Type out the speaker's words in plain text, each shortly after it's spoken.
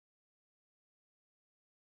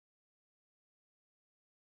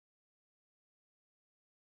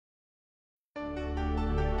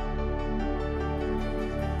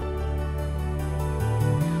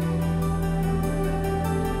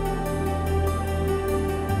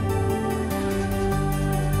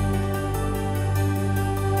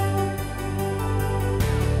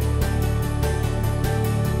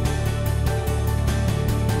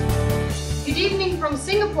from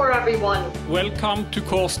Singapore, everyone. Welcome to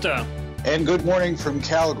Kårstø. And good morning from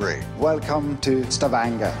Calgary. Welcome to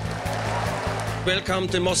Stavanger. Welcome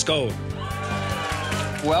to Moscow.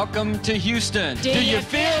 Welcome to Houston. Do you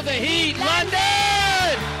feel the heat,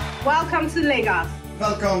 London? Welcome to Lagos.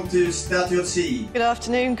 Welcome to Statoil. Good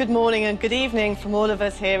afternoon, good morning and good evening from all of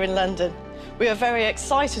us here in London. We are very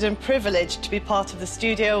excited and privileged to be part of the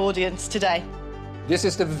studio audience today. This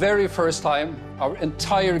is the very first time our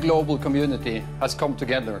entire global community has come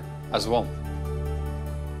together as one.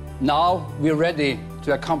 Now we're ready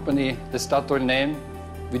to accompany the Statoil name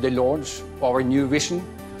with the launch of our new vision,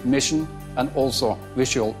 mission and also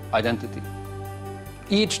visual identity.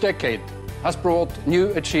 Each decade has brought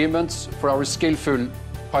new achievements for our skillful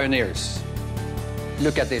pioneers.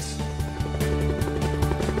 Look at this.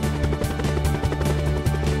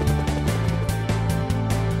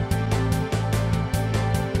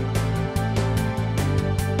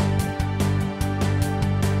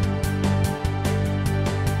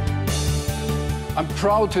 I'm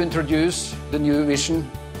proud to introduce the new vision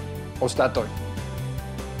of Statoil,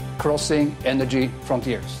 Crossing Energy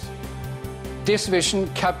Frontiers. This vision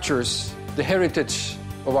captures the heritage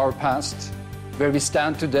of our past, where we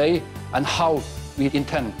stand today and how we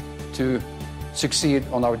intend to succeed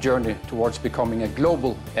on our journey towards becoming a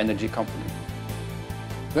global energy company.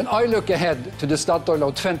 When I look ahead to the Statoil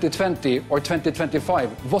of 2020 or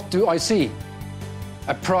 2025, what do I see?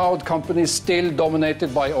 A proud company still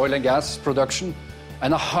dominated by oil and gas production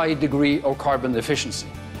and a high degree of carbon efficiency.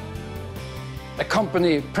 A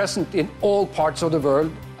company present in all parts of the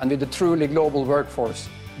world and with a truly global workforce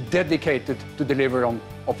dedicated to deliver on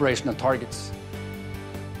operational targets.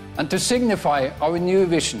 And to signify our new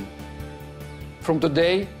vision, from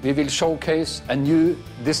today we will showcase a new,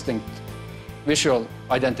 distinct visual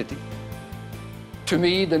identity. To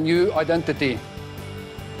me, the new identity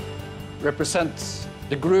represents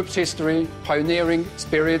the group's history, pioneering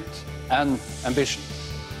spirit and ambition.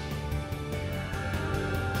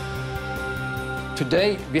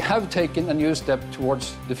 Today, we have taken a new step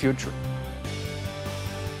towards the future.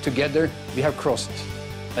 Together, we have crossed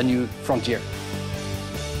a new frontier.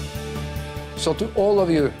 So to all of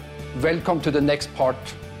you, welcome to the next part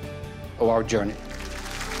of our journey.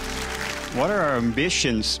 What are our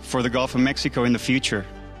ambitions for the Gulf of Mexico in the future?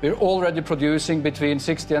 We're already producing between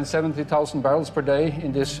 60 and 70,000 barrels per day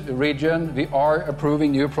in this region. We are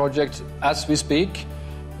approving new projects as we speak.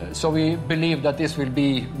 So we believe that this will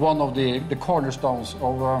be one of the cornerstones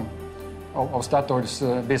of Statoil's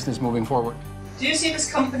business moving forward. Do you see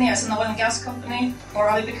this company as an oil and gas company, or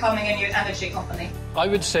are we becoming a new energy company? I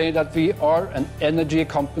would say that we are an energy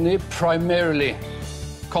company primarily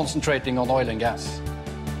concentrating on oil and gas.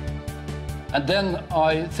 And then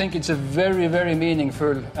I think it's a very, very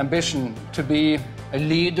meaningful ambition to be a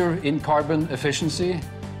leader in carbon efficiency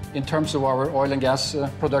in terms of our oil and gas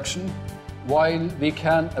production, while we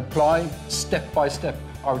can apply step by step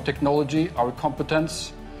our technology, our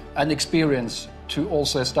competence and experience to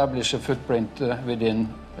also establish a footprint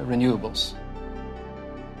within renewables.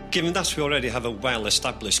 Given that we already have a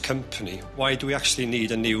well-established company, why do we actually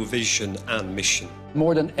need a new vision and mission?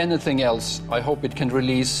 More than anything else, I hope it can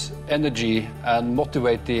release energy and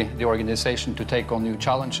motivate the organization to take on new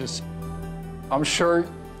challenges. I'm sure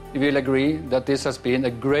you will agree that this has been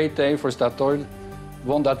a great day for Statoil,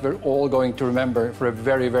 one that we're all going to remember for a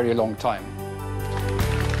very, very long time.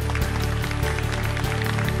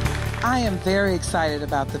 I am very excited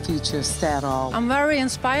about the future of Statoil. I'm very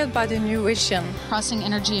inspired by the new vision. Crossing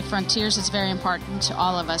energy frontiers is very important to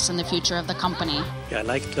all of us in the future of the company. Yeah, I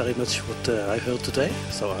liked very much what I heard today,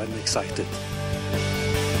 so I'm excited.